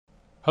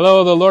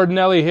Hello, the Lord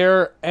Nelly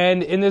here,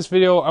 and in this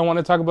video I want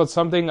to talk about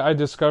something I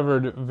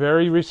discovered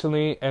very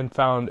recently and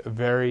found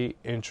very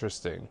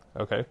interesting,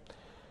 okay?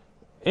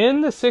 In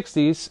the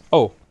 60s,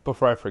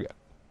 before I forget,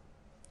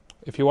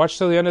 if you watch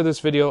till the end of this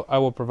video, I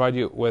will provide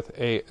you with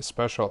a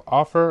special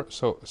offer,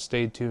 so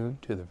stay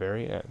tuned to the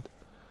very end.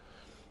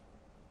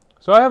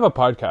 So I have a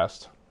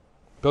podcast,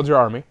 Build Your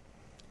Army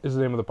is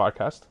the name of the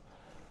podcast,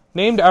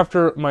 named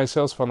after my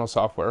sales funnel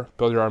software,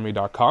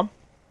 buildyourarmy.com.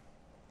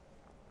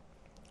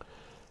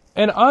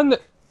 And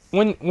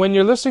when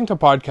you're listening to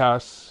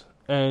podcasts,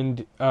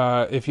 and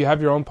if you have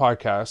your own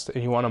podcast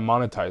and you want to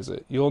monetize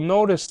it, you'll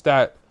notice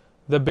that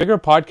the bigger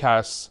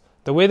podcasts,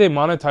 the way they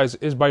monetize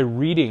is by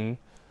reading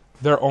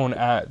their own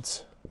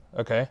ads.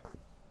 Okay,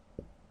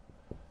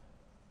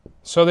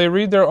 so they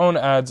read their own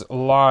ads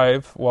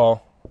live,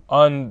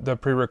 on the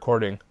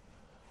pre-recording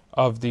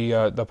of the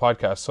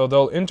podcast. So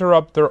they'll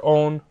interrupt their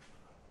own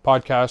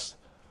podcast,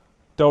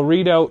 they'll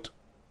read out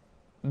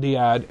the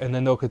ad, and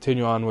then they'll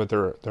continue on with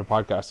their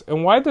podcast.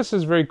 And why this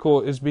is very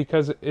cool is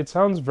because it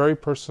sounds very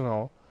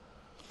personal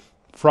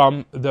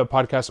from the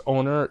podcast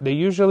owner. They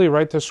usually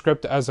write the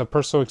script as a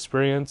personal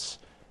experience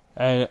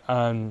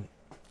and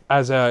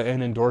as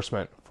an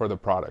endorsement for the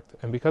product.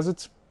 And because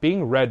it's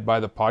being read by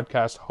the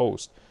podcast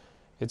host,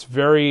 it's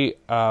very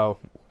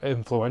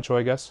influential,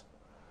 I guess,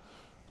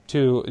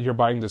 to your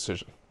buying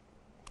decision.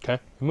 Okay?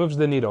 It moves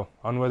the needle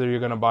on whether you're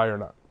going to buy or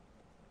not.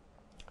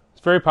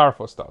 It's very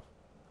powerful stuff.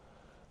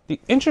 The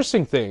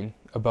interesting thing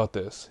about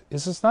this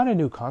is it's not a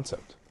new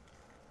concept.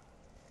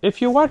 If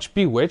you watch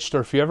Bewitched, or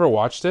if you ever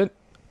watched it,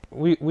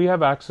 we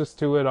have access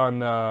to it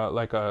on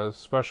like a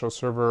special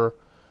server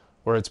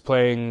where it's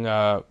playing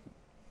on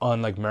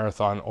like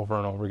marathon over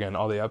and over again,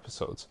 all the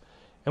episodes.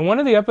 And one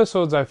of the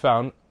episodes I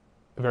found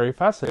very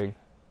fascinating.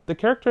 The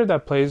character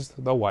that plays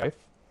the wife,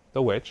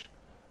 the witch,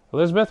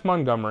 Elizabeth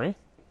Montgomery,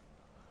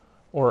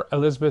 or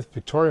Elizabeth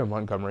Victoria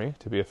Montgomery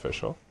to be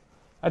official,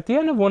 at the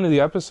end of one of the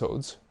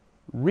episodes,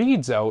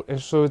 reads out, and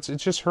so it's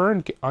just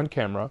her on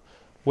camera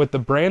with the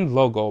brand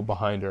logo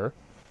behind her.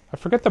 I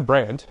forget the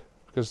brand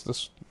because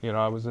this,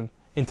 I was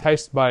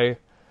enticed by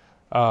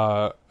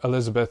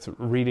Elizabeth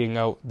reading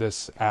out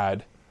this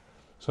ad,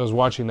 so I was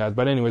watching that.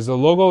 But anyways, the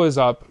logo is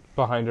up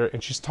behind her,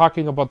 and she's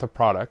talking about the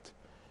product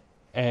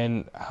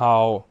and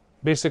how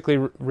basically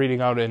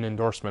reading out an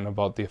endorsement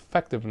about the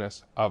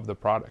effectiveness of the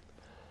product.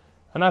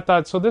 And I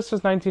thought, so this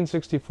is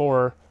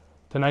 1964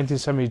 to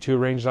 1972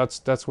 range.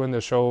 That's when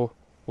the show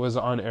was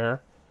on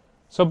air.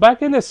 So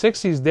back in the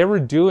 60s, they were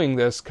doing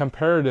this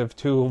comparative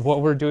to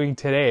what we're doing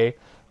today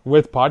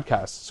with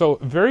podcasts. So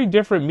very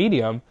different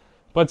medium,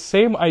 but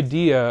same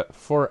idea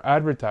for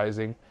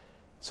advertising.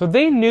 So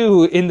they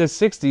knew in the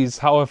 60s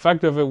how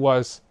effective it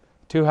was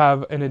to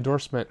have an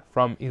endorsement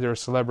from either a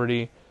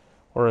celebrity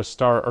or a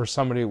star or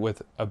somebody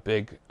with a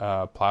big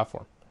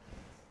platform.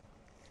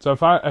 So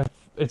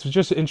it's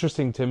just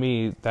interesting to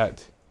me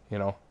that,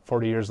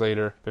 40 years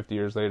later, 50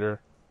 years later,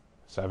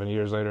 70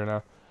 years later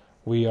now,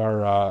 we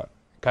are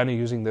kind of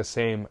using the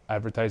same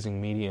advertising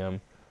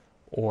medium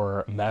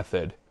or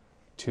method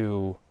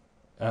to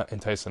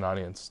entice an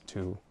audience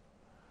to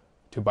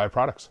buy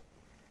products.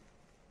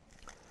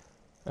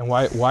 And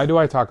why do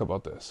I talk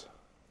about this?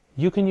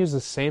 You can use the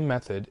same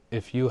method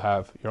if you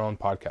have your own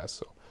podcast.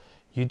 So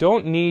you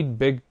don't need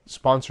big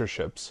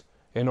sponsorships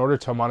in order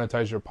to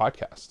monetize your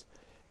podcast.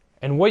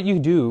 And what you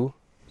do,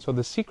 so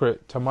the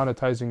secret to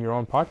monetizing your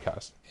own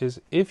podcast is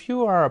if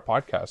you are a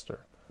podcaster,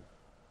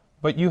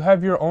 but you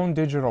have your own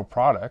digital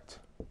product,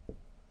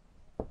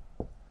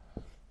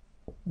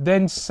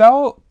 then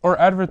sell or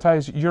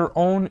advertise your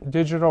own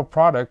digital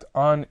product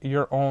on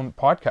your own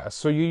podcast.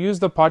 So you use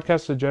the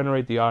podcast to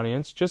generate the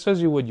audience, just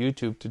as you would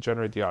YouTube to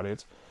generate the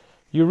audience.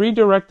 You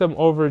redirect them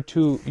over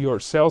to your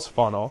sales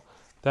funnel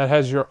that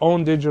has your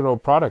own digital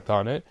product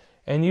on it,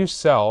 and you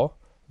sell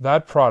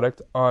that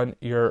product on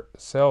your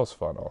sales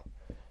funnel.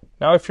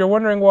 Now, if you're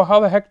wondering, well,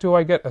 how the heck do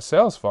I get a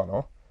sales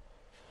funnel?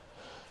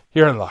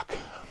 You're in luck.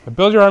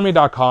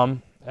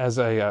 BuildYourArmy.com, as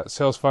a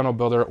sales funnel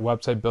builder,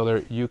 website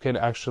builder, you can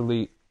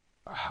actually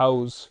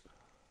house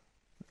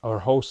or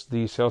host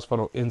the sales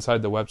funnel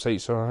inside the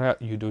website. So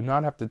you do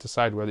not have to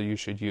decide whether you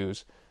should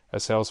use a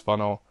sales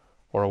funnel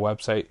or a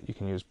website. You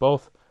can use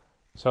both.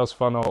 Sales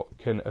funnel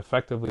can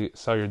effectively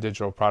sell your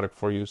digital product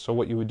for you. So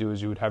what you would do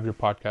is you would have your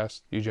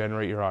podcast, you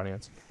generate your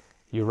audience,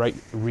 you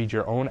read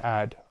your own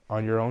ad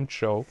on your own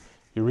show,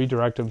 you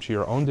redirect them to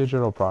your own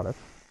digital product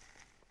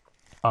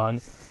on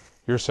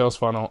your sales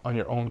funnel on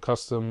your own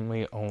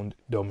customly owned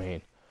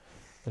domain.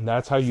 And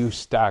that's how you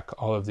stack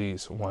all of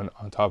these one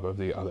on top of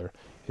the other.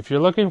 If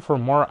you're looking for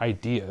more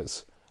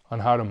ideas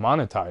on how to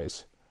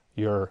monetize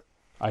your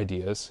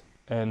ideas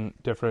and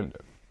different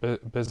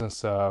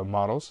business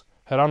models,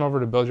 head on over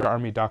to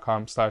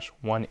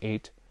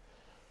buildyourarmy.com/18.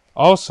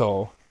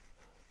 Also,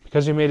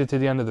 because you made it to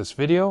the end of this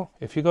video,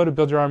 if you go to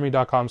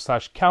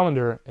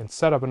buildyourarmy.com/calendar and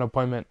set up an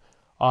appointment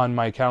on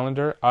my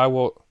calendar, I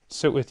will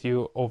sit with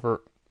you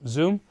over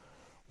Zoom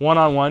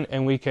one-on-one,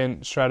 and we can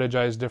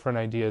strategize different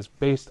ideas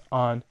based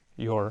on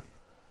your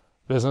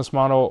business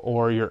model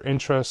or your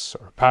interests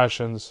or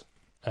passions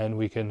and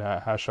we can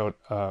hash out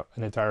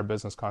an entire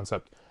business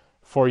concept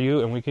for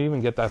you, and we can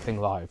even get that thing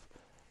live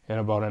in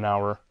about an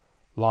hour.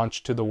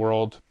 Launch to the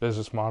world,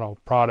 business model,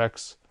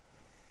 products,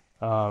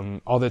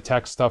 all the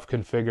tech stuff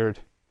configured,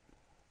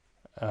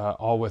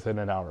 all within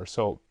an hour.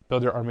 So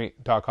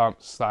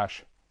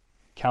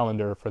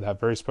buildyourarmy.com/calendar for that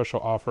very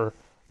special offer.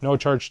 No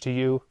charge to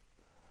you.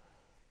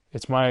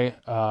 It's my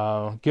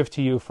gift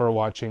to you for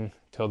watching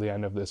till the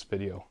end of this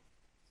video.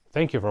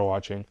 Thank you for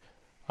watching.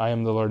 I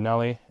am the Lord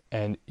Nelly,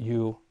 and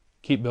you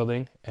keep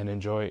building and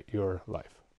enjoy your life.